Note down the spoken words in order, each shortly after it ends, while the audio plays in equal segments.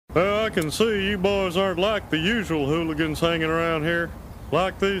Well, I can see you boys aren't like the usual hooligans hanging around here.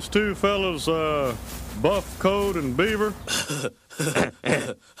 Like these two fellas, Buff Coat and Beaver.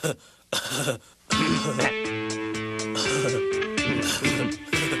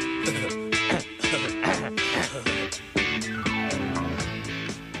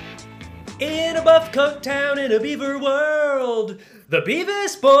 In a buff coat town in a beaver world, the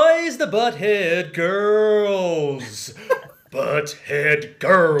Beavis boys, the butthead girls. Butthead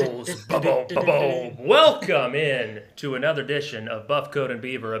girls. Ba-boom, ba-boom. Welcome in to another edition of Buff Coat and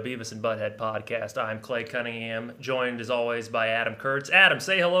Beaver, a Beavis and Butthead podcast. I'm Clay Cunningham, joined as always by Adam Kurtz. Adam,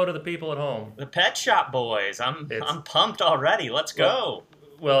 say hello to the people at home. The Pet Shop Boys. I'm pumped already. Let's go.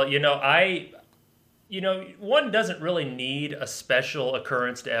 Well, one doesn't really need a special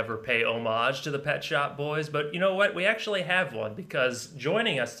occurrence to ever pay homage to the Pet Shop Boys, but you know what? We actually have one because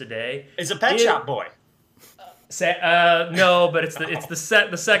joining us today is a Pet Shop Boy. No, but it's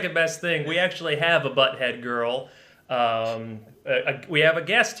the second best thing. We actually have a butthead girl. We have a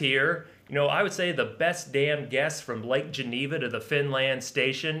guest here. You know, I would say the best damn guest from Lake Geneva to the Finland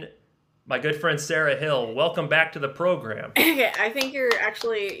station. My good friend Sarah Hill, welcome back to the program. Okay, I think you're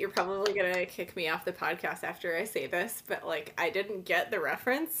probably gonna kick me off the podcast after I say this, but I didn't get the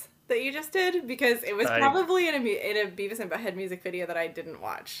reference that you just did because it was probably in a Beavis and Butthead music video that I didn't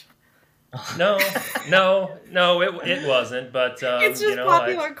watch. No, it wasn't. But it's just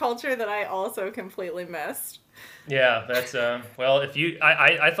popular culture that I also completely missed. Yeah, that's well. If you,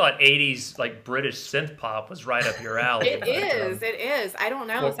 I thought '80s British synth pop was right up your alley. It is. I don't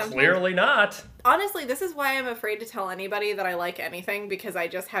know. Well, sometimes, clearly not. Honestly, this is why I'm afraid to tell anybody that I like anything because I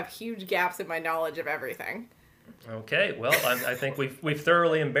just have huge gaps in my knowledge of everything. Okay, well, I think we've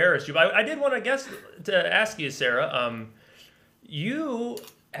thoroughly embarrassed you. I did want to ask you, Sarah. You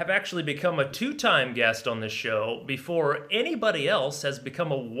have actually become a 2-time guest on this show before anybody else has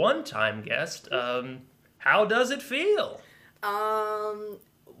become a 1-time guest. How does it feel? Well,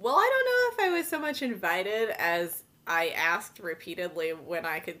 I don't know if I was so much invited as I asked repeatedly when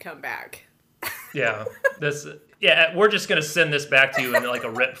I could come back. Yeah, we're just gonna send this back to you in a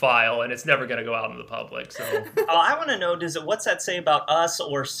RIP file, and it's never gonna go out in the public. So, I want to know: what's that say about us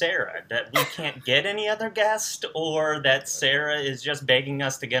or Sarah that we can't get any other guest, or that Sarah is just begging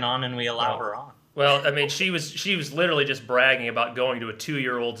us to get on and we allow her on? Well, I mean, she was literally just bragging about going to a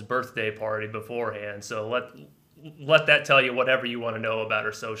 2-year-old's birthday party beforehand. So let that tell you whatever you want to know about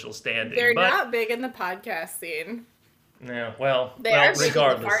her social standing. They're not big in the podcast scene. Yeah, well, they are big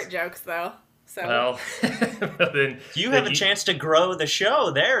in the fart jokes though. So. Well, then you have a chance to grow the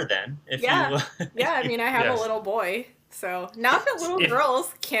show there. Then, yeah. I mean, I have a little boy, so not that little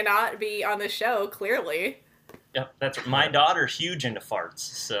girls cannot be on the show. Clearly. Yep, that's my daughter's huge into farts.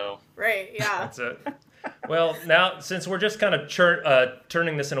 So. Right. Yeah. That's it. Well, now since we're just kind of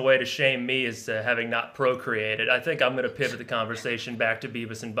turning this in a way to shame me as having not procreated, I think I'm going to pivot the conversation back to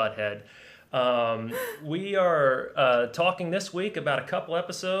Beavis and Butthead. We are talking this week about a couple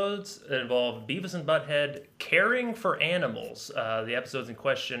episodes that involve Beavis and Butthead caring for animals. The episodes in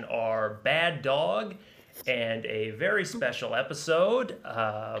question are Bad Dog and a very special episode.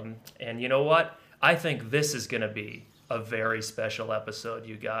 And you know what? I think this is going to be a very special episode,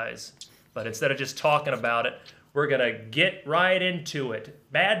 you guys. But instead of just talking about it, we're going to get right into it.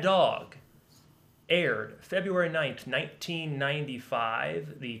 Bad Dog aired February 9th,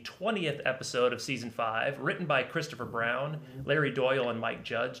 1995, the 20th episode of Season 5, written by Christopher Brown, Larry Doyle, and Mike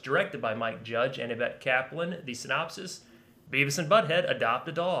Judge, directed by Mike Judge and Yvette Kaplan. The synopsis: Beavis and Butthead adopt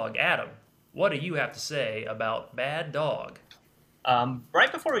a dog. Adam, what do you have to say about Bad Dog?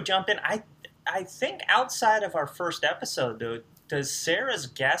 Right before we jump in, I think outside of our first episode, though, does Sarah's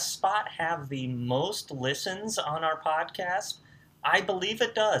guest spot have the most listens on our podcast? I believe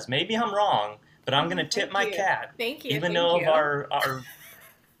it does. Maybe I'm wrong. But I'm going to tip my cat. Thank you. Even though of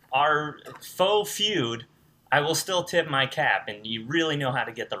our faux feud, I will still tip my cap, and you really know how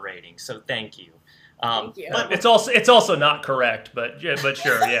to get the rating. So thank you. Thank you. But it's also not correct. But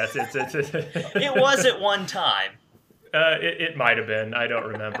sure, yes, it's it was at one time. It might have been. I don't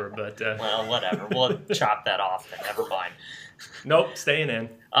remember, but well, whatever. We'll chop that off. Then. Never mind. Nope, staying in.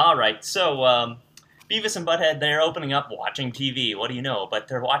 All right. So. Beavis and Butthead, they're opening up watching TV. What do you know? But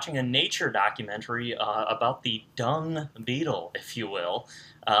they're watching a nature documentary about the dung beetle, if you will.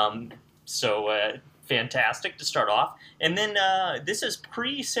 So fantastic to start off. And then this is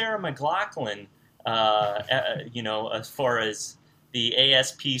pre-Sarah McLachlan, as far as the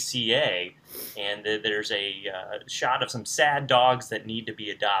ASPCA. And there's a shot of some sad dogs that need to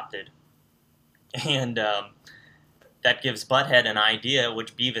be adopted. And that gives Butthead an idea,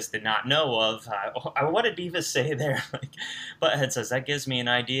 which Beavis did not know of. What did Beavis say there? Butthead says, that gives me an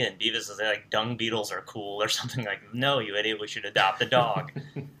idea. And Beavis is dung beetles are cool or something like, no, you idiot, we should adopt a dog.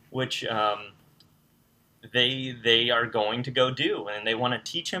 Which they are going to go do. And they want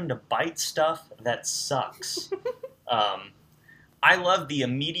to teach him to bite stuff that sucks. I love the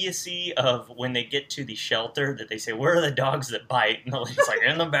immediacy of when they get to the shelter that they say, where are the dogs that bite? And the lady's like,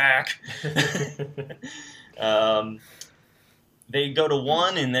 in the back. They go to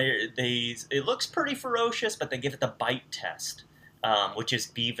one, and it looks pretty ferocious, but they give it the bite test, which is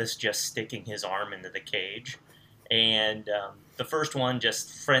Beavis just sticking his arm into the cage. And the first one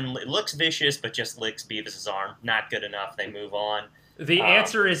just friendly, looks vicious, but just licks Beavis' arm. Not good enough. They move on. The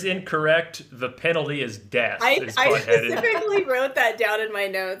answer is incorrect. The penalty is death. I specifically wrote that down in my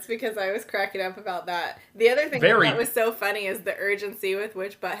notes because I was cracking up about that. The other thing that was so funny is the urgency with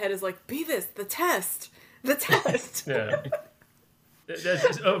which Butthead is like, Beavis, the test. The test. Yeah.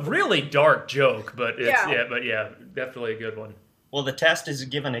 That's a really dark joke, but definitely a good one. Well, the test is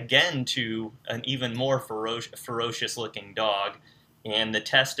given again to an even more ferocious-looking dog, and the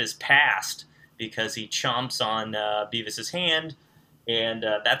test is passed because he chomps on Beavis' hand, and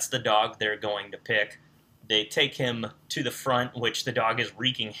that's the dog they're going to pick. They take him to the front, which the dog is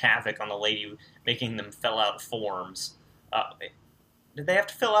wreaking havoc on the lady, making them fill out forms. Did they have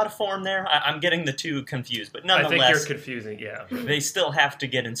to fill out a form there? I'm getting the two confused, but nonetheless... I think you're confusing, yeah. They still have to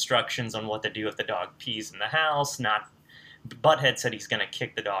get instructions on what to do if the dog pees in the house. Butthead said he's going to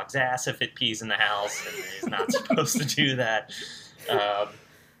kick the dog's ass if it pees in the house, and he's not supposed to do that.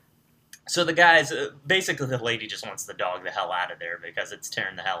 So the guys... basically, the lady just wants the dog the hell out of there because it's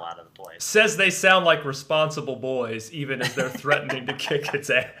tearing the hell out of the place. Says they sound like responsible boys, even as they're threatening to kick its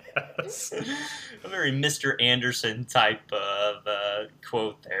ass. A very Mr. Anderson type of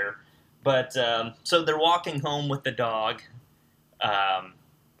quote there. But, so they're walking home with the dog,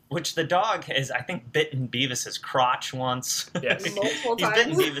 which the dog has, I think, bitten Beavis' crotch once. Yes. Multiple times. He's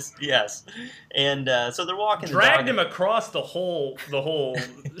bitten Beavis, yes. And so they're walking the Dragged dog. him across the whole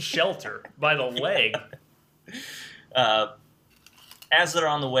shelter by the leg. As they're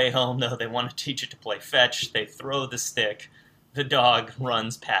on the way home, though, they want to teach it to play fetch. They throw the stick. The dog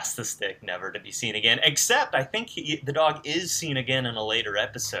runs past the stick, never to be seen again. Except, I think the dog is seen again in a later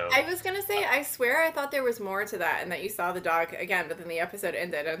episode. I was going to say, I swear I thought there was more to that, and that you saw the dog again, but then the episode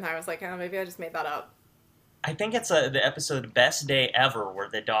ended, and I was like, oh, maybe I just made that up. I think it's the episode Best Day Ever, where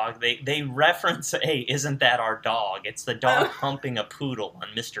the dog, they reference, hey, isn't that our dog? It's the dog humping a poodle on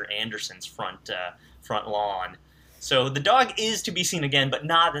Mr. Anderson's front lawn. So the dog is to be seen again, but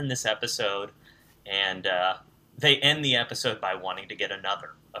not in this episode. And they end the episode by wanting to get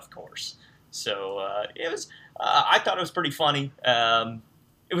another, of course. So it was. I thought it was pretty funny.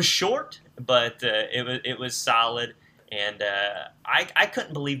 It was short, but it was solid. And I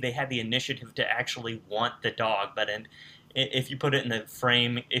couldn't believe they had the initiative to actually want the dog. But if you put it in the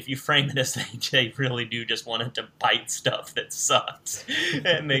frame, if you frame it as they really do just want it to bite stuff that sucks,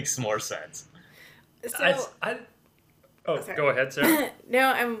 it makes more sense. So, go ahead, Sarah.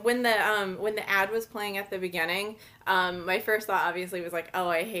 No, when the ad was playing at the beginning, my first thought obviously was like, oh,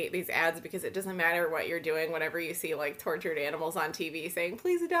 I hate these ads because it doesn't matter what you're doing whenever you see like tortured animals on TV saying,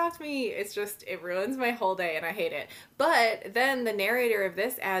 please adopt me. It's just, it ruins my whole day and I hate it. But then the narrator of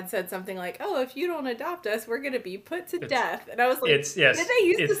this ad said something like, oh, if you don't adopt us, we're going to be put to death. And I was like, did they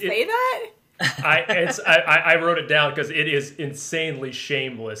used to say that? I wrote it down because it is insanely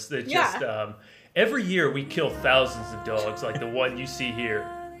shameless. It just every year we kill thousands of dogs like the one you see here.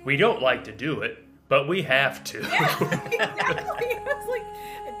 We don't like to do it, but we have to. Yeah, exactly. I was like,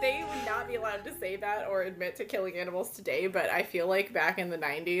 they would not be allowed to say that or admit to killing animals today, but I feel like back in the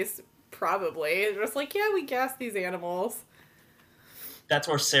 90s, probably. It was like, yeah, we gassed these animals. That's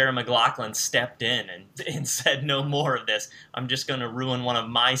where Sarah McLachlan stepped in and said, no more of this. I'm just going to ruin one of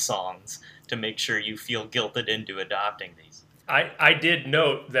my songs to make sure you feel guilted into adopting these. I did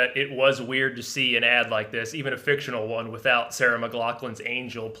note that it was weird to see an ad like this, even a fictional one, without Sarah McLachlan's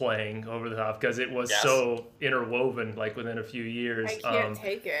Angel playing over the top, because it was so interwoven, like, within a few years. I can't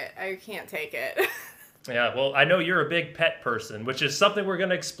take it. Yeah, well, I know you're a big pet person, which is something we're going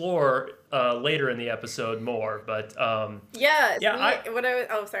to explore later in the episode more, but... sorry.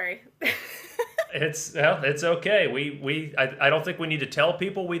 It's okay. I don't think we need to tell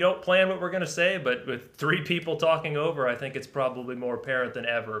people we don't plan what we're going to say, but with 3 people talking over, I think it's probably more apparent than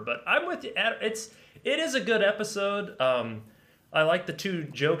ever. But I'm with you. It is a good episode. I like the 2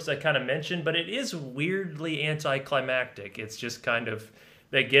 jokes I kind of mentioned, but it is weirdly anticlimactic. It's just kind of,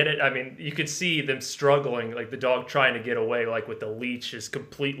 they get it. I mean, you could see them struggling, like the dog trying to get away, like with the leash is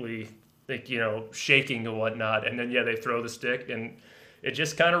completely, like, shaking and whatnot, and then they throw the stick and it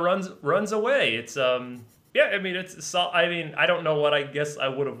just kind of runs away. It's I don't know what I guess I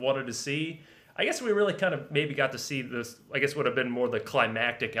would have wanted to see. I guess we really kind of maybe got to see this. I guess would have been more the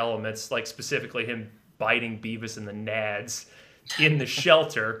climactic elements, like specifically him biting Beavis and the Nads in the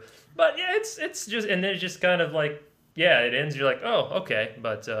shelter. But yeah, it's just, and then it's just kind of like, it ends. You're like, oh, okay.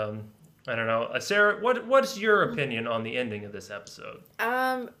 But I don't know, Sarah. What's your opinion on the ending of this episode?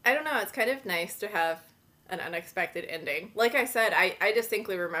 I don't know. It's kind of nice to have an unexpected ending. Like I said, I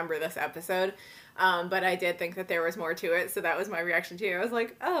distinctly remember this episode. But I did think that there was more to it, so that was my reaction to it. I was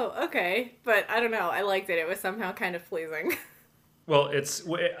like, oh, okay. But I don't know. I liked it. It was somehow kind of pleasing. Well,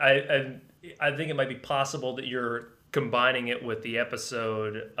 I think it might be possible that you're combining it with the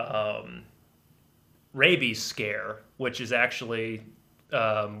episode Rabies Scare, which is actually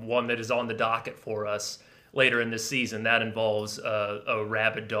one that is on the docket for us later in this season. That involves a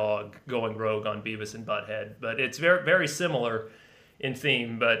rabid dog going rogue on Beavis and Butthead. But it's very, very similar in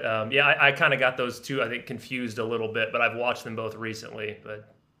theme, but I kind of got those two, I think, confused a little bit, but I've watched them both recently, but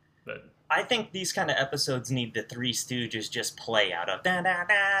I think these kind of episodes need the Three Stooges just play out of da da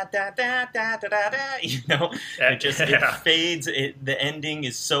da da da da da da da, it fades, the ending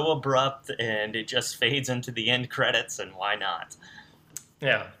is so abrupt, and it just fades into the end credits, and why not?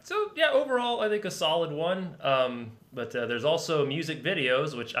 Yeah, so overall I think a solid one. But there's also music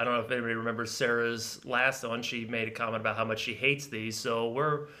videos, which I don't know if anybody remembers Sarah's last one. She made a comment about how much she hates these. So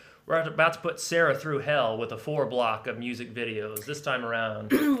we're about to put Sarah through hell with a 4-block of music videos this time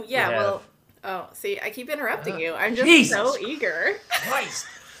around. See, I keep interrupting you. I'm just so eager. Christ.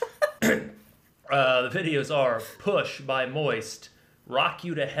 The videos are Push by Moist, Rock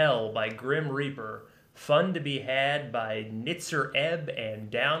You to Hell by Grim Reaper, Fun to Be Had by Nitzer Ebb,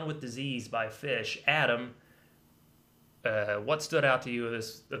 and Down with Disease by Fish. Adam, what stood out to you of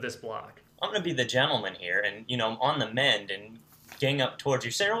this block? I'm going to be the gentleman here, and I'm on the mend and gang up towards you.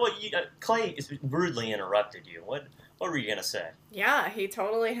 Sarah, Clay rudely interrupted you. What were you going to say? Yeah, he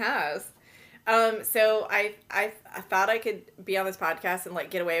totally has. So I thought I could be on this podcast and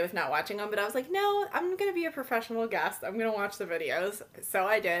get away with not watching them, but I was like, no, I'm going to be a professional guest. I'm going to watch the videos. So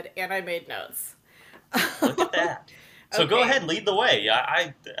I did, and I made notes. Look at that. So go ahead, lead the way.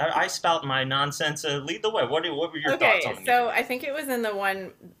 I spout my nonsense. Lead the way. What were your thoughts on the music? So I think it was in the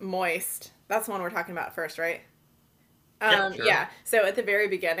one Moist. That's the one we're talking about first, right? Sure. Yeah. So at the very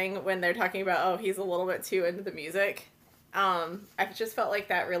beginning, when they're talking about, he's a little bit too into the music, I just felt like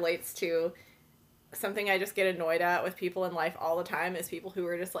that relates to something I just get annoyed at with people in life all the time, is people who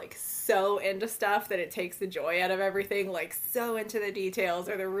are just so into stuff that it takes the joy out of everything, so into the details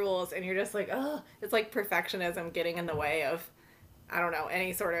or the rules, and you're just it's like perfectionism getting in the way of, I don't know,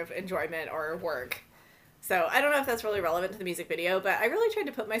 any sort of enjoyment or work. So I don't know if that's really relevant to the music video, but I really tried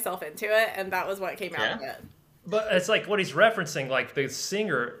to put myself into it, and that was what came out of it. But it's what he's referencing, the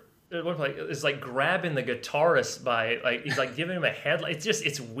singer is grabbing the guitarist by he's giving him a headlight.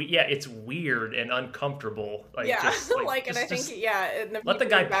 It's weird and uncomfortable. And I think and the let the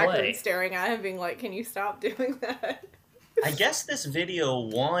guy play, staring at him, being can you stop doing that? I guess this video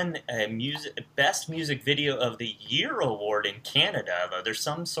won a Best Music Video of the Year award in Canada, though. There's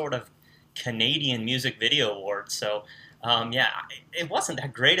some sort of Canadian Music Video Award, so it wasn't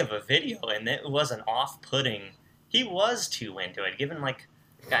that great of a video, and it was an off-putting. He was too into it, giving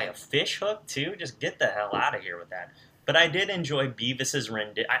guy a fish hook too. Just get the hell out of here with that. But I did enjoy Beavis's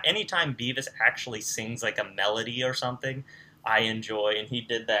rendition. Anytime Beavis actually sings a melody or something, I enjoy, and he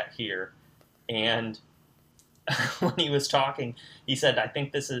did that here. And when he was talking, he said,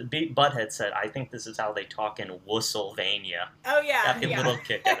 Butthead said, I think this is how they talk in Wooslevania. Oh, yeah. Got a little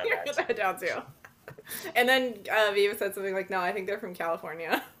kick out of that. I wrote that down, too. And then Beavis said something no, I think they're from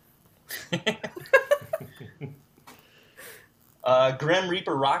California. Grim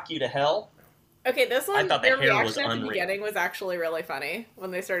Reaper, Rock You to Hell. Okay, this one, their reaction at the unreal. beginning was actually really funny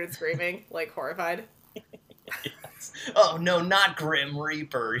when they started screaming, horrified. Yes. Oh, no, not Grim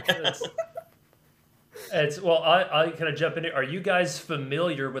Reaper. Yes. I kind of jump in here. Are you guys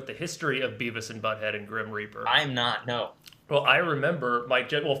familiar with the history of Beavis and Butthead and Grim Reaper? I'm not, no. Well, I remember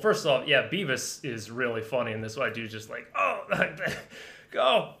first off, Beavis is really funny in this one. I do just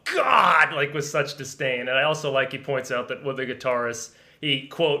oh God, with such disdain. And I also he points out that with the guitarist, he,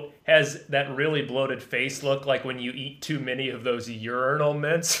 quote, has that really bloated face look like when you eat too many of those urinal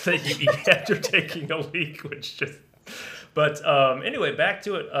mints that you eat after taking a leak, which just... But anyway, back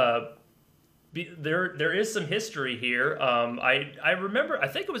to it. There is some history here. I remember, I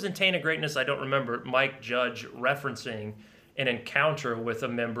think it was in Taint of Greatness, I don't remember, Mike Judge referencing an encounter with a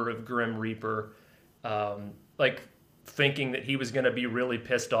member of Grim Reaper, thinking that he was going to be really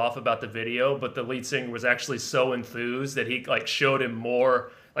pissed off about the video, but the lead singer was actually so enthused that he like showed him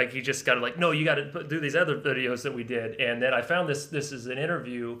more. Like he just got to like, no, you got to do these other videos that we did. And then I found this is an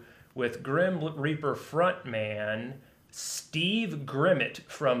interview with Grim Reaper frontman Steve Grimmett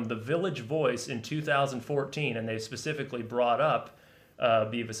from The Village Voice in 2014, and they specifically brought up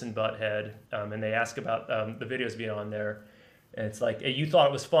Beavis and Butthead, and they ask about the videos being on there. And it's like, hey, you thought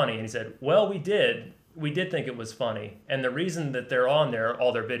it was funny. And he said, well, we did think it was funny. And the reason that they're on there,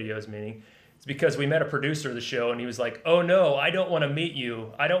 all their videos meaning, is because we met a producer of the show and he was like, oh no, I don't want to meet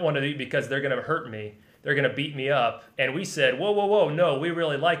you. I don't want to meet because they're going to hurt me. They're going to beat me up. And we said, whoa, no, we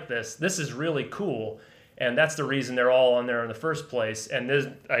really like this. This is really cool. And that's the reason they're all on there in the first place. And this,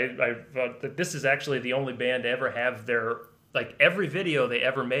 I thought that this is actually the only band to ever have their, like every video they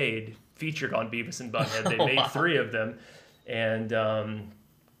ever made featured on Beavis and Butthead. They made 3 of them. And,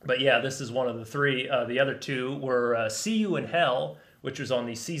 but yeah, this is one of the 3. The other 2 were See You in Hell, which was on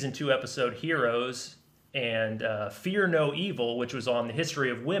the season 2 episode Heroes, and Fear No Evil, which was on the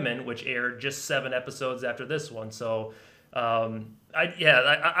History of Women, which aired just 7 episodes after this one. So,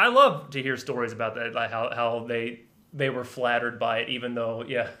 I love to hear stories about that, like how they were flattered by it, even though,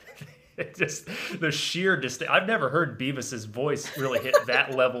 yeah, it just the sheer I've never heard Beavis's voice really hit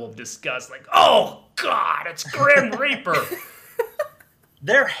that level of disgust. Like, oh God, it's Grim Reaper.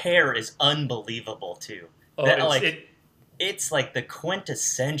 Their hair is unbelievable too. Oh, it's like the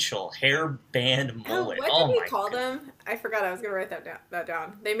quintessential hair band mullet. What did we call them? I forgot. I was going to write that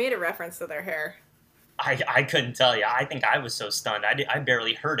down. They made a reference to their hair. I couldn't tell you. I think I was so stunned. I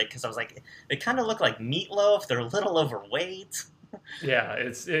barely heard it because I was like, they kind of look like Meatloaf. They're a little overweight. Yeah,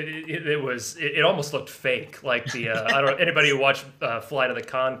 it almost looked fake. Like the I don't know anybody who watched Flight of the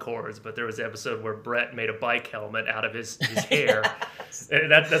Conchords, but there was an episode where Brett made a bike helmet out of his hair. Yes.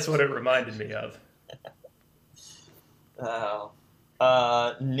 That's what it reminded me of.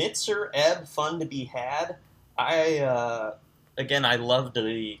 Nitzer Ebb, fun to be had. Again, I loved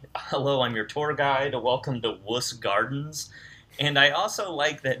the hello, I'm your tour guide, welcome to Wuss Gardens. And I also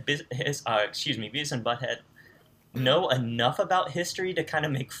like that Beavis and Butthead know enough about history to kind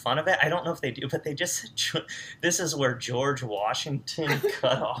of make fun of it. I don't know if they do, but they just said, this is where George Washington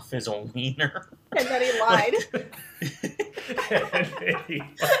cut off his wiener. And then he lied.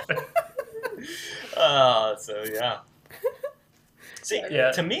 So yeah. See,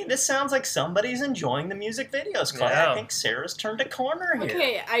 to me, this sounds like somebody's enjoying the music videos, Clay. Yeah. I think Sarah's turned a corner here.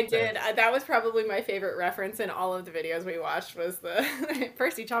 Okay, I did. That was probably my favorite reference in all of the videos we watched was the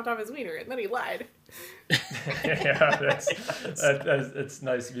first he chopped off his wiener and then he lied. Yeah, that's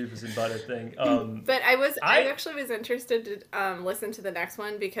nice Beavis and Butthead thing. But I actually was interested to listen to the next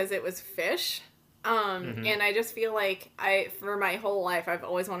one because it was Fish. And I just feel like for my whole life, I've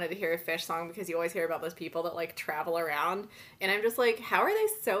always wanted to hear a Fish song because you always hear about those people that like travel around. And I'm just like, how are they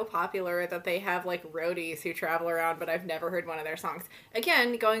so popular that they have like roadies who travel around, but I've never heard one of their songs?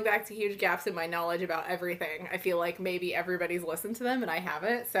 Again, going back to huge gaps in my knowledge about everything, I feel like maybe everybody's listened to them and I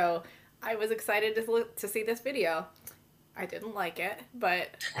haven't. So I was excited to see this video. I didn't like it, but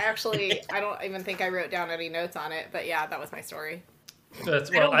actually, I don't even think I wrote down any notes on it. But yeah, that was my story. I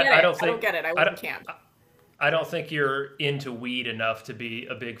don't get it. I wouldn't camp. I don't think you're into weed enough to be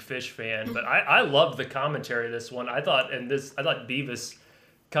a big Fish fan, but I loved the commentary of this one. I thought Beavis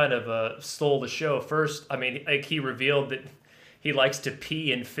kind of stole the show. First, I mean, like he revealed that he likes to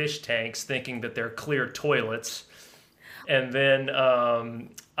pee in fish tanks, thinking that they're clear toilets, and then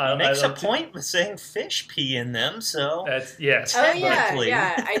he makes a point with saying fish pee in them, so that's yes. Oh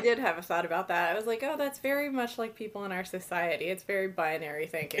yeah, I did have a thought about that. I was like, oh, that's very much like people in our society. It's very binary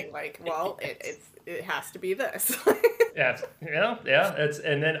thinking. Like, well, it has to be this. yeah. It's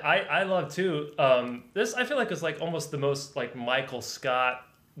and then I love too. This I feel like is like almost the most like Michael Scott,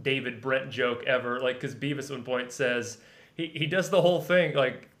 David Brent joke ever. Like, because Beavis at one point says he does the whole thing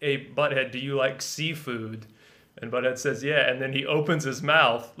like, "Hey, Butthead, do you like seafood?" And Butthead says, yeah, and then he opens his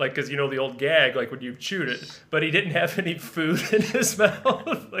mouth, like, because you know the old gag, like when you chewed it, but he didn't have any food in his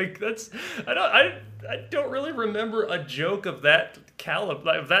mouth. Like I don't really remember a joke of that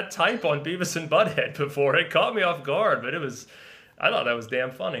caliber, of that type on Beavis and Butthead before. It caught me off guard, but I thought that was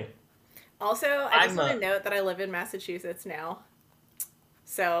damn funny. Also, I just want to note that I live in Massachusetts now,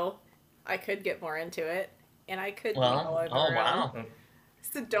 so I could get more into it, and I could. Wow.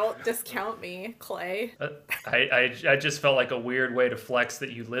 So don't discount me, Clay. I just felt like a weird way to flex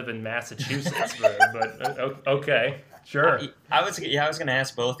that you live in Massachusetts, but okay, sure. I was going to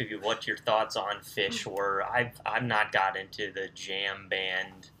ask both of you what your thoughts on Fish were. I've not got into the jam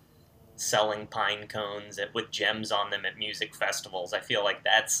band selling pine cones with gems on them at music festivals. I feel like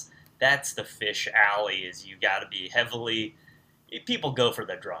that's that's the Phish alley. Is you got to be heavily. People go for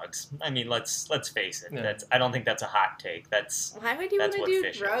the drugs. I mean, let's face it. Yeah. I don't think that's a hot take. Why would you want to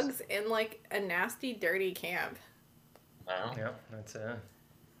do drugs in like a nasty, dirty camp? Well, yeah,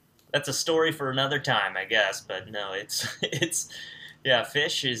 that's a story for another time, I guess. But no, it's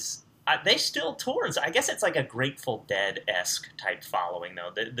Phish is. They still tours. I guess it's like a Grateful Dead-esque type following,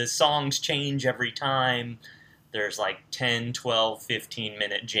 though. The songs change every time. There's like 10, 12,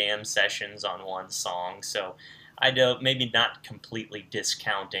 15-minute jam sessions on one song. So I don't, maybe not completely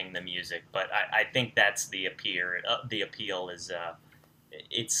discounting the music, but I think that's the appeal. The appeal is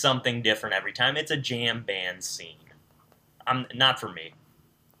it's something different every time. It's a jam band scene. Not for me.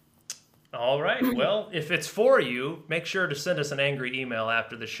 All right. Well, if it's for you, make sure to send us an angry email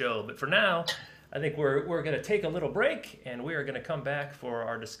after the show. But for now, I think we're going to take a little break, and we are going to come back for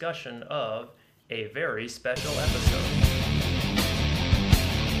our discussion of a very special episode.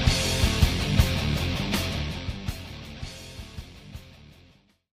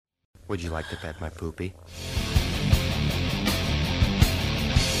 Would you like to pet my poopy?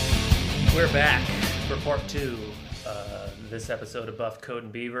 We're back for part 2. This episode of Buff, Code,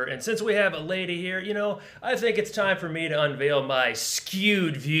 and Beaver. And since we have a lady here, I think it's time for me to unveil my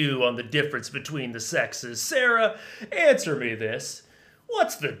skewed view on the difference between the sexes. Sarah, answer me this.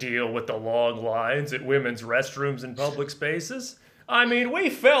 What's the deal with the long lines at women's restrooms in public spaces? I mean, we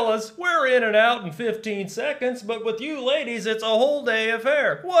fellas, we're in and out in 15 seconds, but with you ladies, it's a whole day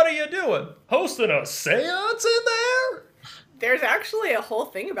affair. What are you doing? Hosting a seance in there? There's actually a whole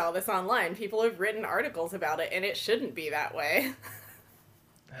thing about this online. People have written articles about it, and it shouldn't be that way.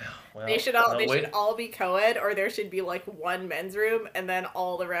 Well, they should all be co-ed, or there should be like one men's room and then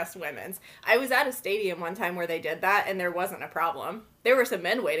all the rest women's. I was at a stadium one time where they did that, and there wasn't a problem. There were some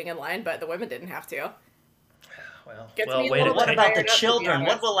men waiting in line, but the women didn't have to. What about the children?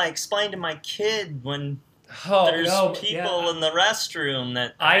 What will I explain to my kid when there's people in the restroom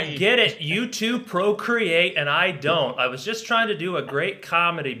that I get it. You two procreate and I don't. I was just trying to do a great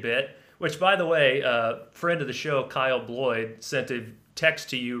comedy bit, which, by the way, friend of the show, Kyle Bloyd, sent a text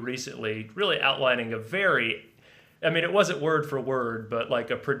to you recently really outlining it wasn't word for word, but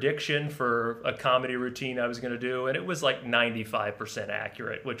like a prediction for a comedy routine I was going to do, and it was like 95%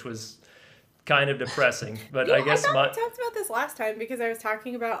 accurate, which was kind of depressing. But I guess we talked about this last time because I was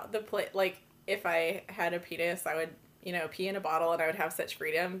talking about if I had a penis, I would, pee in a bottle and I would have such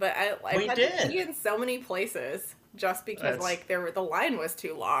freedom. But I had to pee in so many places just because the line was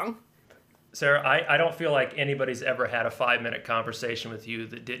too long. Sarah, I don't feel like anybody's ever had a 5-minute conversation with you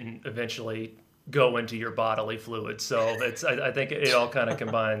that didn't eventually go into your bodily fluids. So I think it all kind of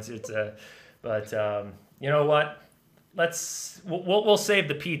combines. But you know what? We'll save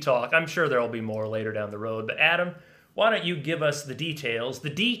the pee talk. I'm sure there'll be more later down the road. But Adam, why don't you give us the details, the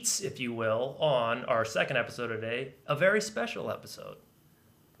deets, if you will, on our second episode today, a very special episode.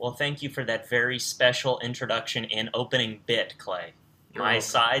 Well, thank you for that very special introduction and opening bit, Clay. My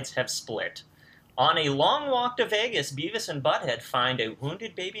sides have split. On a long walk to Vegas, Beavis and Butthead find a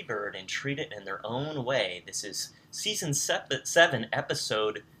wounded baby bird and treat it in their own way. This is season 7,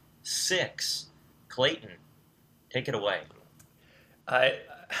 episode 6. Clayton, take it away.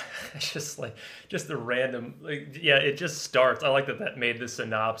 Just the random, it just starts. I like that made the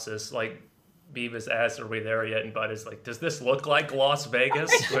synopsis. Like, Beavis asks, "Are we there yet?" And Bud is like, "Does this look like Las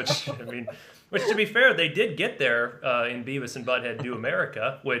Vegas?" Which to be fair, they did get there in Beavis and Butthead Do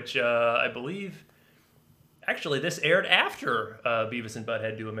America, which I believe, actually, this aired after Beavis and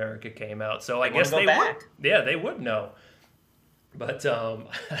Butthead Do America came out. So I guess they would. Yeah, they would know. But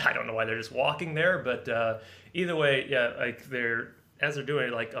I don't know why they're just walking there. But either way, as they're doing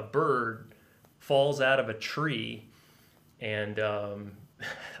it, like a bird falls out of a tree, and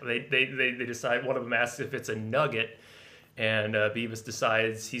they decide, one of them asks if it's a nugget, and Beavis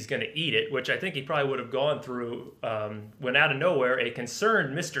decides he's going to eat it, which I think he probably would have gone through when out of nowhere a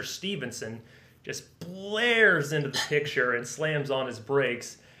concerned Mr. Stevenson just blares into the picture and slams on his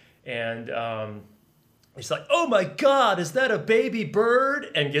brakes, and he's like, "Oh my God, is that a baby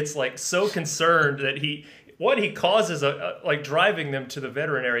bird?" And gets like so concerned that he causes driving them to the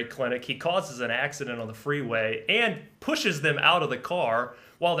veterinary clinic. He causes an accident on the freeway and pushes them out of the car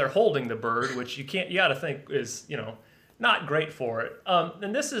while they're holding the bird, which you got to think is, not great for it.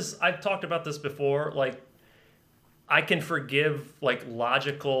 And I've talked about this before. Like, I can forgive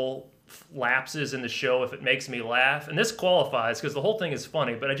logical lapses in the show if it makes me laugh. And this qualifies because the whole thing is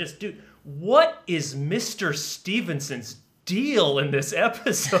funny, but what is Mr. Stevenson's deal in this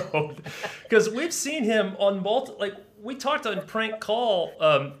episode? Because we've seen him on we talked on Prank Call.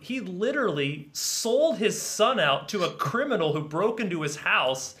 He literally sold his son out to a criminal who broke into his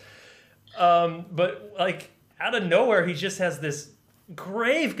house, But like out of nowhere, he just has this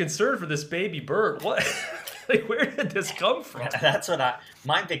grave concern for this baby bird. What? Like, where did this come from? That's what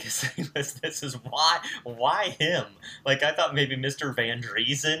my biggest thing was. This is why him? Like, I thought maybe Mr. Van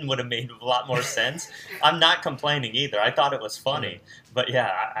Driesen would have made a lot more sense. I'm not complaining either. I thought it was funny, but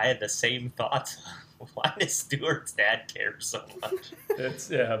yeah, I had the same thoughts. Why does Stewart's dad care so much? It's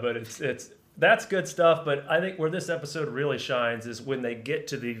that's good stuff. But I think where this episode really shines is when they get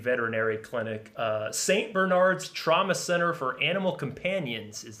to the veterinary clinic. St. Bernard's Trauma Center for Animal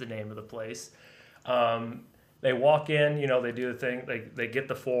Companions is the name of the place. They walk in, they do the thing, they get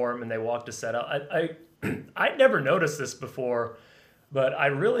the form and they walk to set up. I'd never noticed this before, but I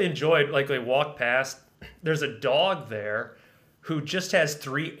really enjoyed, like, they walk past, there's a dog there who just has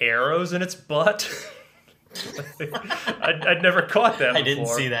 3 arrows in its butt. I'd never caught that before. I didn't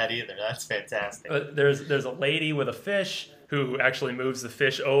see that either. That's fantastic. There's a lady with a fish who actually moves the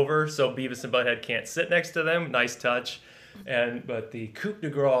fish over so Beavis and Butthead can't sit next to them. Nice touch. But the coup de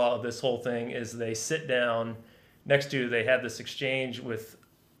grace of this whole thing is they sit down they have this exchange with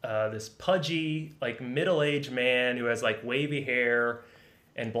this pudgy, like, middle-aged man who has, like, wavy hair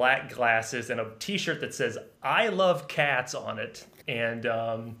and black glasses and a t-shirt that says "I love cats" on it. And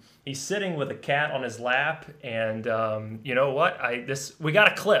he's sitting with a cat on his lap. And you know what? We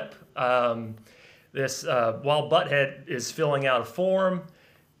got a clip. While Butthead is filling out a form,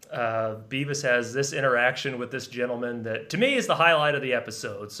 Beavis has this interaction with this gentleman that, to me, is the highlight of the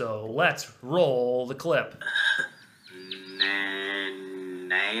episode. So let's roll the clip.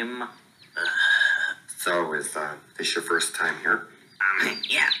 Name? So, is this your first time here?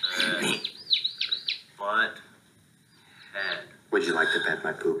 Yeah. Butt head. Would you like to pet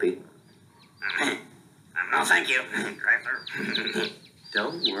my poopy? No, thank you. Drive through.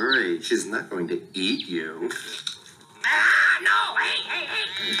 Don't worry, she's not going to eat you. No!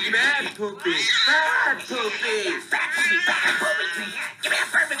 Hey! Bad poopy! Bad poopy! Bad poopy! Give me that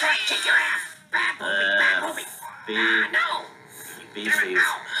bird before I kick your ass! Bad poopy! No! Beef.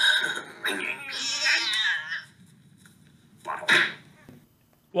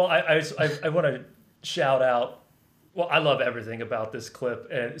 Well, I want to shout out. Well, I love everything about this clip,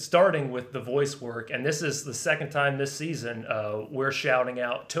 and starting with the voice work. And this is the second time this season we're shouting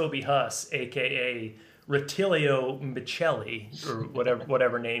out Toby Huss, aka Rutilio Michelli, or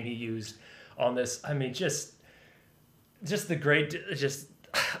whatever name he used on this. I mean, just the great,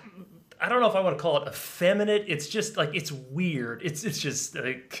 I don't know if I want to call it effeminate. It's just like, it's weird. It's just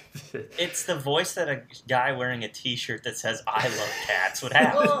like it's the voice that a guy wearing a T-shirt that says "I love cats" would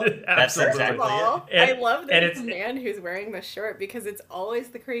have. Well, That's exactly it. I love that it's a man who's wearing the shirt because it's always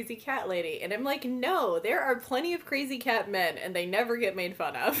the crazy cat lady, and I'm like, no, there are plenty of crazy cat men, and they never get made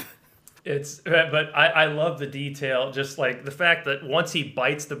fun of. But I love the detail, just like the fact that once he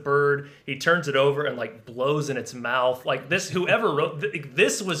bites the bird, he turns it over and, like, blows in its mouth. Like, whoever wrote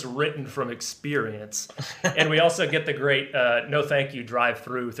this was written from experience. And we also get the great no thank you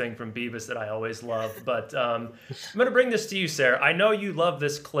drive-through thing from Beavis that I always love. But I'm going to bring this to you, Sarah. I know you love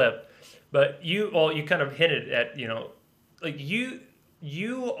this clip, but you kind of hinted at, like,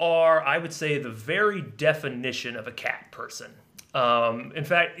 you are, I would say, the very definition of a cat person. In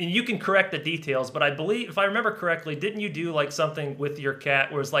fact, and you can correct the details, but I believe, if I remember correctly, didn't you do like something with your cat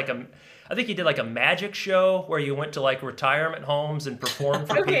where it's like I think you did like a magic show where you went to like retirement homes and performed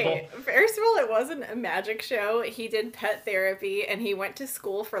for people? Okay, first of all, it wasn't a magic show. He did pet therapy, and he went to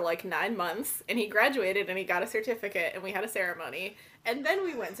school for like 9 months, and he graduated, and he got a certificate, and we had a ceremony, and then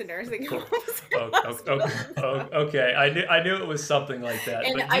we went to nursing homes. Okay, I knew it was something like that.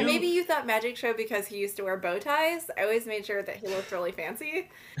 And but maybe you thought magic show because he used to wear bow ties. I always made sure that he looked really fancy.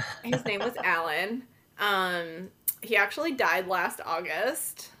 His name was Alan. He actually died last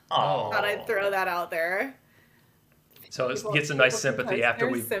August. Oh. Thought I'd throw that out there. So it gets a nice sympathy after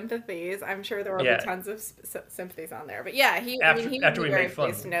we sympathies. I'm sure there will be tons of sympathies on there. But yeah, he would be very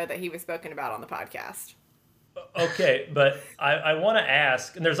pleased to know that he was spoken about on the podcast. Okay, but I want to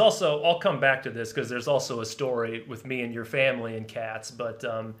ask, and there's also, I'll come back to this because there's also a story with me and your family and cats, but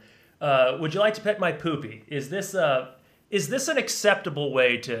would you like to pet my poopy? Is this an acceptable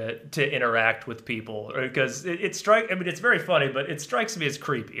way to interact with people? Because it's very funny, but it strikes me as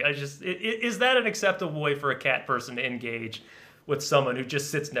creepy. Is that an acceptable way for a cat person to engage with someone who just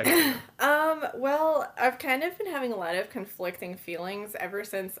sits next to you? Well, I've kind of been having a lot of conflicting feelings ever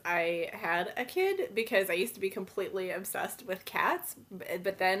since I had a kid, because I used to be completely obsessed with cats,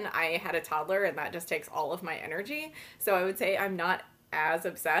 but then I had a toddler, and that just takes all of my energy. So I would say I'm not as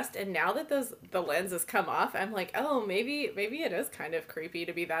obsessed. And now that the lens has come off, I'm like, oh, maybe it is kind of creepy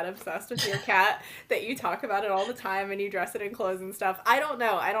to be that obsessed with your cat that you talk about it all the time and you dress it in clothes and stuff. I don't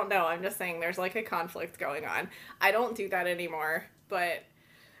know. I'm just saying there's like a conflict going on. I don't do that anymore, but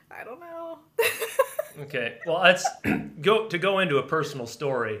I don't know. Okay, well, let's go into a personal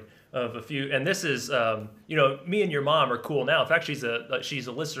story of a few, and this is, me and your mom are cool now. In fact, she's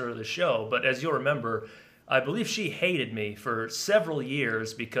a listener of the show, but as you'll remember, I believe she hated me for several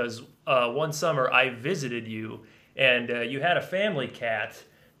years because one summer I visited you, and you had a family cat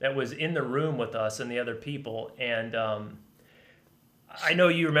that was in the room with us and the other people, and I know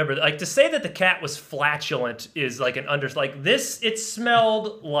you remember, like, to say that the cat was flatulent is like it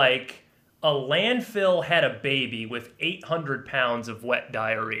smelled like a landfill had a baby with 800 pounds of wet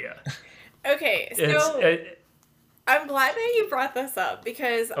diarrhea. Okay, so I'm glad that you brought this up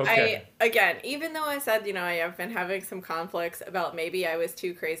because even though I said, I have been having some conflicts about maybe I was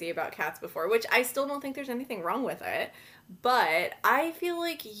too crazy about cats before, which I still don't think there's anything wrong with it, but I feel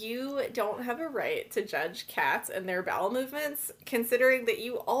like you don't have a right to judge cats and their bowel movements, considering that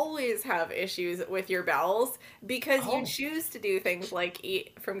you always have issues with your bowels because you choose to do things like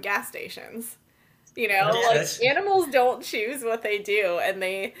eat from gas stations. Animals don't choose what they do, and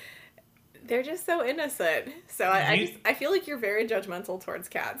they're just so innocent. So I feel like you're very judgmental towards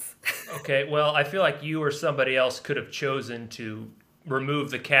cats. Okay, well, I feel like you or somebody else could have chosen to remove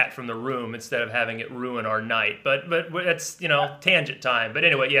the cat from the room instead of having it ruin our night. But it's, tangent time. But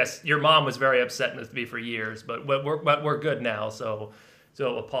anyway, yes, your mom was very upset with me for years, but we're good now, so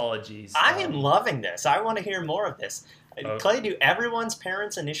apologies. I am loving this. I want to hear more of this. Clay, do everyone's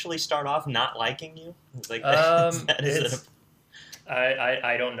parents initially start off not liking you? Like I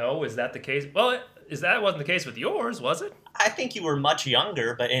don't know. Is that the case? Well, wasn't the case with yours, was it? I think you were much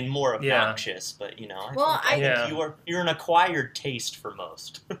younger, but more obnoxious. But I think you're an acquired taste for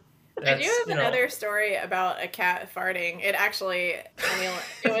most. I do have another story about a cat farting. It actually,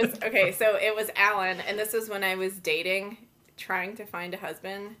 it was okay. So it was Alan, and this was when I was trying to find a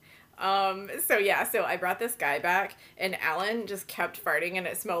husband. So I brought this guy back, and Alan just kept farting, and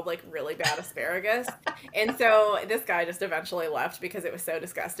it smelled like really bad asparagus. And so this guy just eventually left because it was so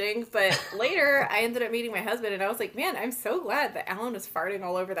disgusting. But later, I ended up meeting my husband, and I was like, man, I'm so glad that Alan was farting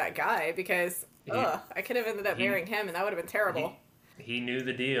all over that guy because, I could have ended up marrying him, and that would have been terrible. He knew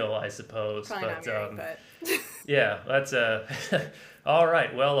the deal, I suppose. Probably not married, but... Yeah, that's all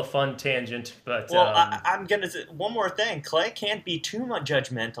right. Well, a fun tangent, but I'm gonna say one more thing. Clay can't be too much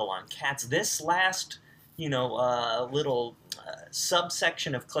judgmental on cats. This last, little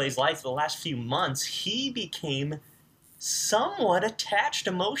subsection of Clay's life, the last few months, he became somewhat attached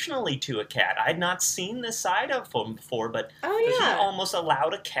emotionally to a cat. I'd not seen this side of him before, but he almost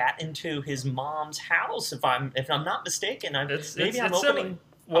allowed a cat into his mom's house. If I'm not mistaken, I'm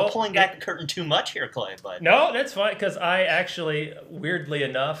pulling back the curtain too much here, Clay. But no, that's fine because I actually, weirdly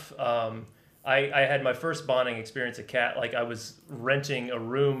enough, I had my first bonding experience with a cat. Like I was renting a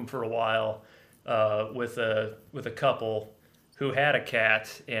room for a while with a couple who had a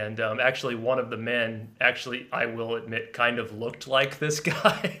cat, and actually one of the men, I will admit, kind of looked like this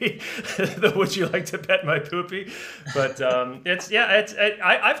guy. Would you like to pet my poopy? But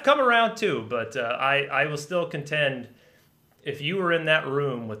I've come around too. But I will still contend, if you were in that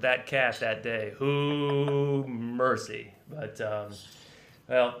room with that cat that day, who mercy. But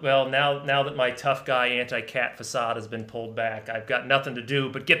well, now that my tough guy anti-cat facade has been pulled back, I've got nothing to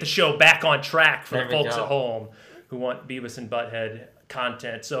do but get the show back on track for the folks at home who want Beavis and Butthead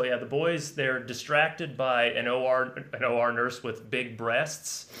content. So yeah, the boys, they're distracted by an OR nurse with big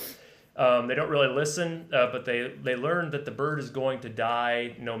breasts. They don't really listen, but they learn that the bird is going to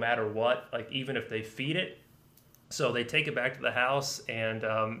die no matter what, like even if they feed it. So they take it back to the house, and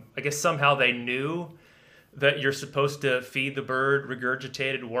I guess somehow they knew that you're supposed to feed the bird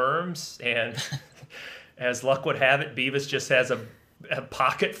regurgitated worms, and as luck would have it, Beavis just has a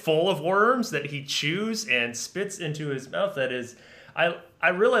pocket full of worms that he chews and spits into his mouth. That is, I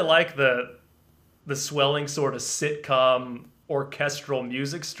really like the swelling sort of sitcom orchestral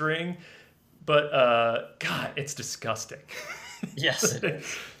music string, but God, it's disgusting. Yes.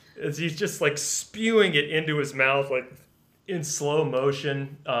 He's just like spewing it into his mouth like in slow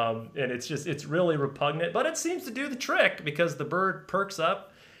motion, and it's really repugnant, but it seems to do the trick because the bird perks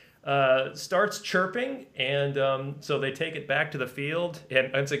up, starts chirping, and so they take it back to the field,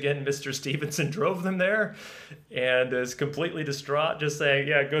 and once again Mr. Stevenson drove them there and is completely distraught, just saying,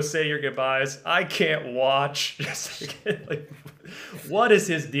 yeah, go say your goodbyes, I can't watch. Like, what is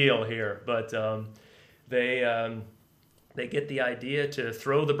his deal here? But they They get the idea to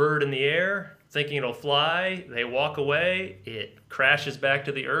throw the bird in the air, thinking it'll fly. They walk away. It crashes back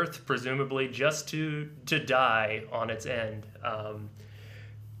to the earth, presumably just to die on its end.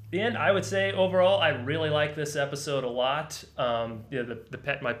 The end, I would say overall, I really like this episode a lot. The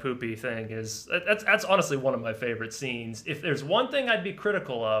pet my poopy thing that's honestly one of my favorite scenes. If there's one thing I'd be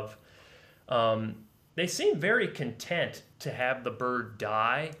critical of, they seem very content to have the bird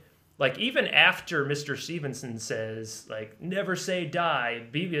die. Like, even after Mr. Stevenson says, like, never say die,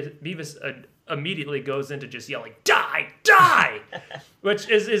 Beavis immediately goes into just yelling, die, die! Which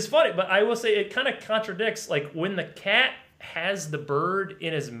is funny, but I will say it kind of contradicts, like, when the cat has the bird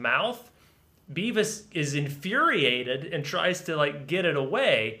in his mouth, Beavis is infuriated and tries to, like, get it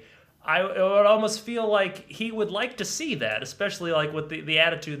away. I would almost feel like he would like to see that, especially, like, with the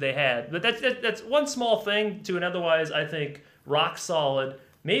attitude they had. But that's one small thing to an otherwise, I think, rock solid,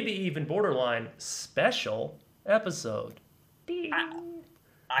 maybe even borderline special episode.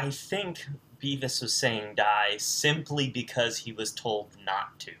 I think Beavis was saying die simply because he was told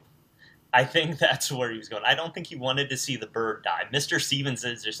not to. I think that's where he was going. I don't think he wanted to see the bird die. Mr. Stevens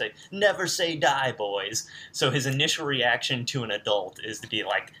is just saying, never say die, boys. So his initial reaction to an adult is to be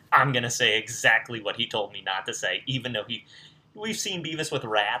like, I'm going to say exactly what he told me not to say, even though we've seen Beavis with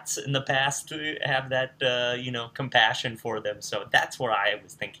rats in the past to have that, compassion for them. So that's where I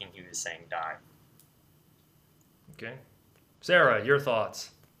was thinking he was saying die. Okay. Sarah, your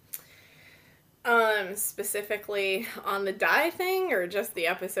thoughts? Specifically on the die thing, or just the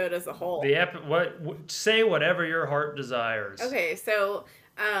episode as a whole? Say whatever your heart desires. Okay, so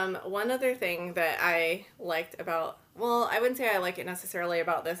one other thing that I liked about, well, I wouldn't say I like it necessarily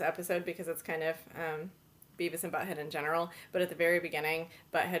about this episode because it's kind of Beavis and Butthead in general, but at the very beginning,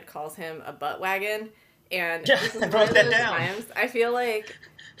 Butthead calls him a butt wagon, and this is I wrote that down. Times I feel like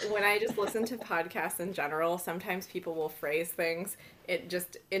when I just listen to podcasts in general, sometimes people will phrase things.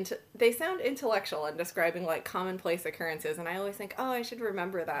 They sound intellectual in describing like commonplace occurrences, and I always think, oh, I should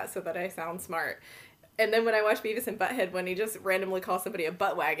remember that so that I sound smart. And then when I watch Beavis and Butthead, when he just randomly calls somebody a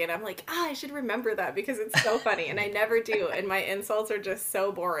butt wagon, I'm like, I should remember that because it's so funny, and I never do, and my insults are just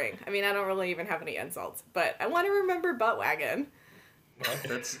so boring. I mean, I don't really even have any insults, but I want to remember butt wagon. Well,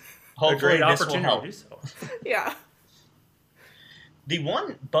 that's Hopefully a great this will opportunity help. to do so. Yeah. The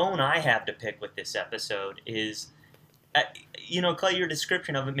one bone I have to pick with this episode is, Clay, your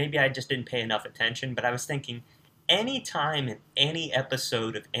description of it, maybe I just didn't pay enough attention, but I was thinking, any time in any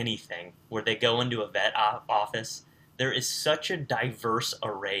episode of anything where they go into a vet office, there is such a diverse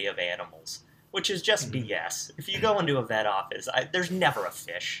array of animals, which is just BS. If you go into a vet office, there's never a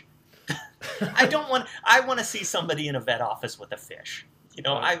fish. I want to see somebody in a vet office with a fish.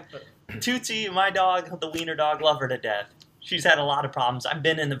 Tootsie, my dog, the wiener dog, love her to death. She's had a lot of problems. I've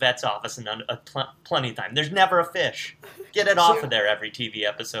been in the vet's office and plenty of time. There's never a fish. Get it off of there every TV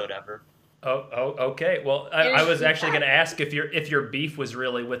episode ever. Oh, okay. Well, I was actually going to ask if your beef was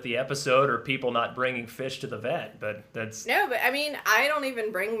really with the episode or people not bringing fish to the vet, but that's... No, but I mean, I don't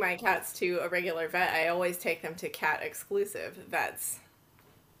even bring my cats to a regular vet. I always take them to cat-exclusive vets.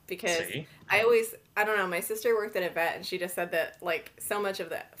 Because I don't know, my sister worked at a vet and she just said that, like, so much of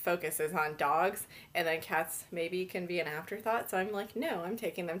the focus is on dogs and then cats maybe can be an afterthought. So I'm like, no, I'm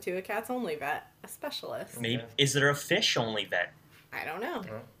taking them to a cats-only vet, a specialist. Maybe, is there a fish-only vet? I don't know.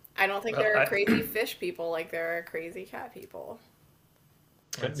 I don't think there are crazy fish people like there are crazy cat people.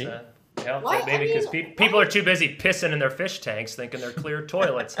 Could be. Maybe because people are too busy pissing in their fish tanks thinking they're clear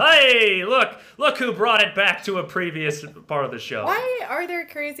toilets. Hey, look who brought it back to a previous part of the show. Why are there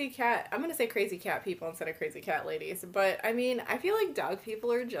crazy cat... I'm going to say crazy cat people instead of crazy cat ladies. But, I mean, I feel like dog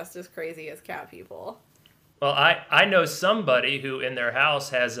people are just as crazy as cat people. Well, I know somebody who in their house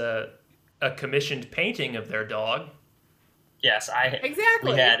has a commissioned painting of their dog. Yes,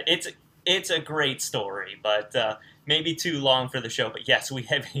 exactly. It's a great story, but maybe too long for the show. But yes, we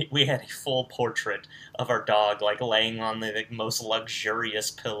had a full portrait of our dog, like laying on the most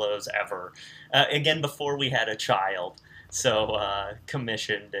luxurious pillows ever. Again, before we had a child, so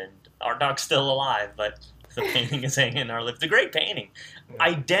commissioned, and our dog's still alive, but the painting is hanging in our living. It's a great painting.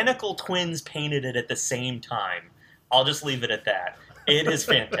 Identical twins painted it at the same time. I'll just leave it at that. It is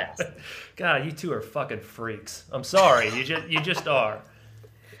fantastic. God, you two are fucking freaks. I'm sorry, you just are.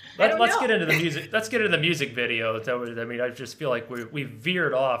 Let's get into the music. Let's get into the music video. I mean, I just feel like we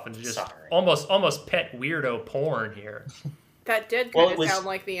veered off and just almost pet weirdo porn here. That did kind of sound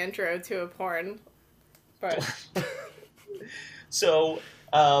like the intro to a porn. But so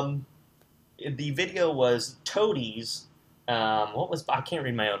the video was Toadies. What was, I can't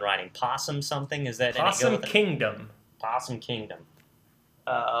read my own writing. Possum something, is that Possum Kingdom? Possum Kingdom.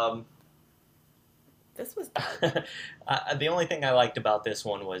 the This was dark. The only thing I liked about this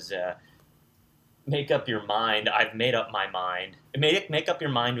one was make up your mind. I've made up my mind. Make up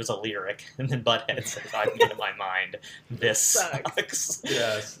your mind was a lyric, and then Butthead says, I've made up my mind. This sucks.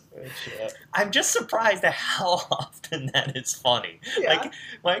 Yes. I'm just surprised at how often that is funny. Yeah. Like,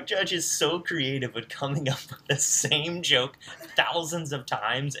 Mike Judge is so creative at coming up with the same joke thousands of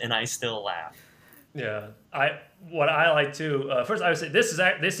times, and I still laugh. Yeah, what I like too. First, I would say this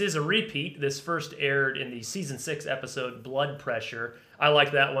is a repeat. This first aired in the season 6 episode "Blood Pressure." I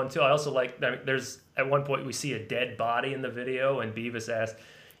like that one too. I also like. There's at one point we see a dead body in the video, and Beavis asks,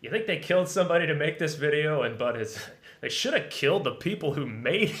 "You think they killed somebody to make this video?" And Bud is, "They should have killed the people who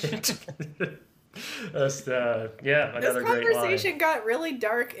made it." That's another great line. This conversation got really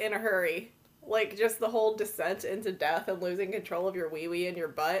dark in a hurry. Like just the whole descent into death and losing control of your wee-wee and your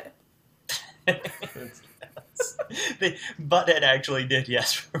butt. Butthead actually did,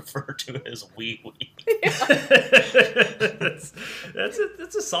 yes, refer to it as wee-wee.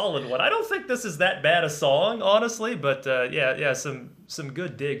 That's a solid one. I don't think this is that bad a song, honestly, but some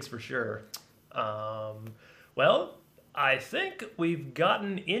good digs for sure. Well, I think we've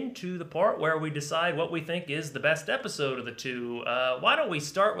gotten into the part where we decide what we think is the best episode of the two. Why don't we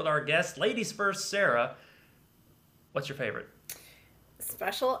start with our guest, ladies first, Sarah. What's your favorite?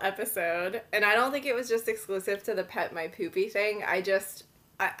 Special episode, and I don't think it was just exclusive to the pet my poopy thing. I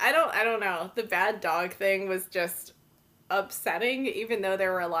don't know. The bad dog thing was just upsetting, even though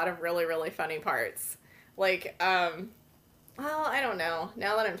there were a lot of really, really funny parts. Like, well, I don't know.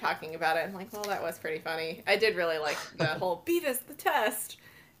 Now that I'm talking about it, I'm like, well, that was pretty funny. I did really like the whole Beavis the test,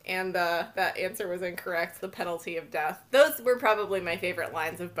 and that answer was incorrect, the penalty of death. Those were probably my favorite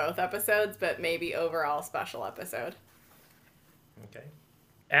lines of both episodes, but maybe overall special episode. Okay.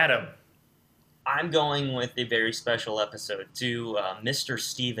 Adam. I'm going with a very special episode, too. Mr.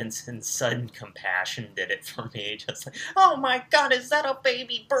 Stevenson's sudden compassion did it for me. Just like, oh my God, is that a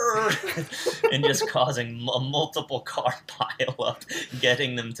baby bird? And just causing a multiple car pileup,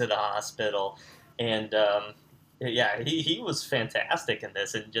 getting them to the hospital. And, he was fantastic in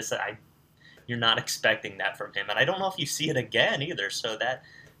this. And just, you're not expecting that from him. And I don't know if you see it again either. So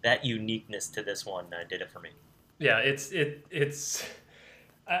that uniqueness to this one did it for me. Yeah, it's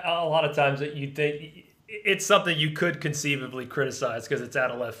a lot of times that you think it's something you could conceivably criticize because it's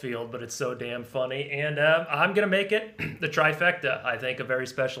out of left field, but it's so damn funny. And I'm going to make it the trifecta. I think a very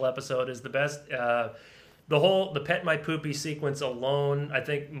special episode is the best. The Pet My Poopy sequence alone, I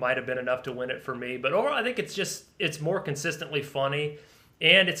think, might have been enough to win it for me. But overall, I think it's more consistently funny.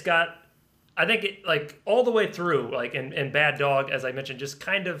 And it's got, I think, it like all the way through, like, and Bad Dog, as I mentioned, just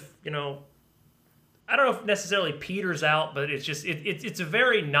kind of, I don't know if necessarily peters out, but it's just it's a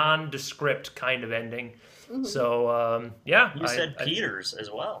very nondescript kind of ending. Mm-hmm. So you said peters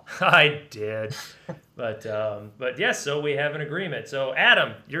as well. I did, but yes. So we have an agreement. So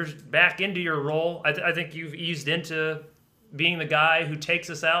Adam, you're back into your role. I think you've eased into being the guy who takes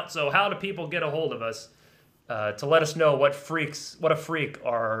us out. So how do people get a hold of us to let us know what a freak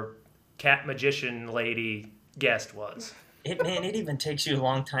our cat magician lady guest was? It even takes you a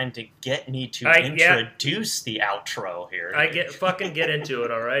long time to get me to introduce the outro here. Get into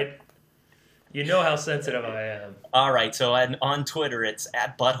it, all right? You know how sensitive I am. All right, so on Twitter, it's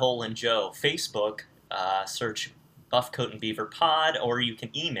at Butthole and Joe. Facebook, search Buffcoat and Beaver Pod, or you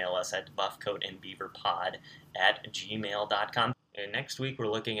can email us at buffcoatandbeaverpod@gmail.com. And next week, we're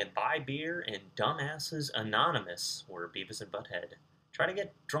looking at Buy Beer and Dumbasses Anonymous, where Beavis and Butthead try to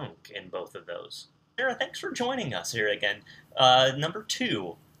get drunk in both of those. Sarah, thanks for joining us here again. Number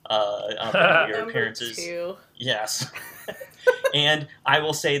 2 of your appearances. Number 2. Yes. And I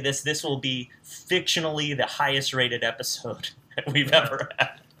will say this will be fictionally the highest rated episode that we've ever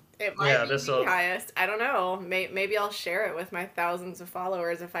had. It might be the highest. I don't know. Maybe I'll share it with my thousands of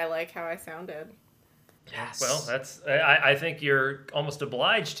followers if I like how I sounded. Yes. Well, I think you're almost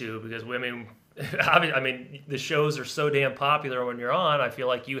obliged to, because the shows are so damn popular when you're on. I feel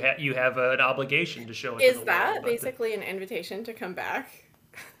like you have an obligation to show it. Is that basically an invitation to come back?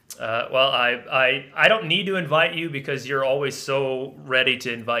 Well, I don't need to invite you because you're always so ready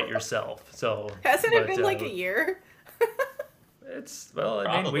to invite yourself. So hasn't it been like a year?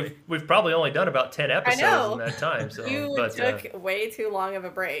 We've probably only done about 10 episodes in that time. So you took way too long of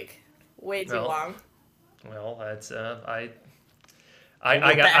a break. Way too long. Well, that's I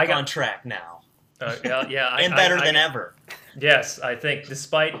got on track now. And better than ever. Yes, I think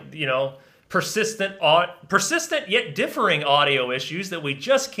despite persistent yet differing audio issues that we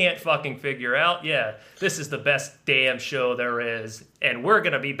just can't fucking figure out. Yeah, this is the best damn show there is, and we're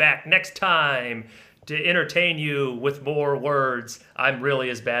gonna be back next time to entertain you with more words, I'm really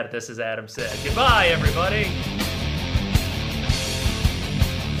as bad at this as Adam said. Goodbye, everybody.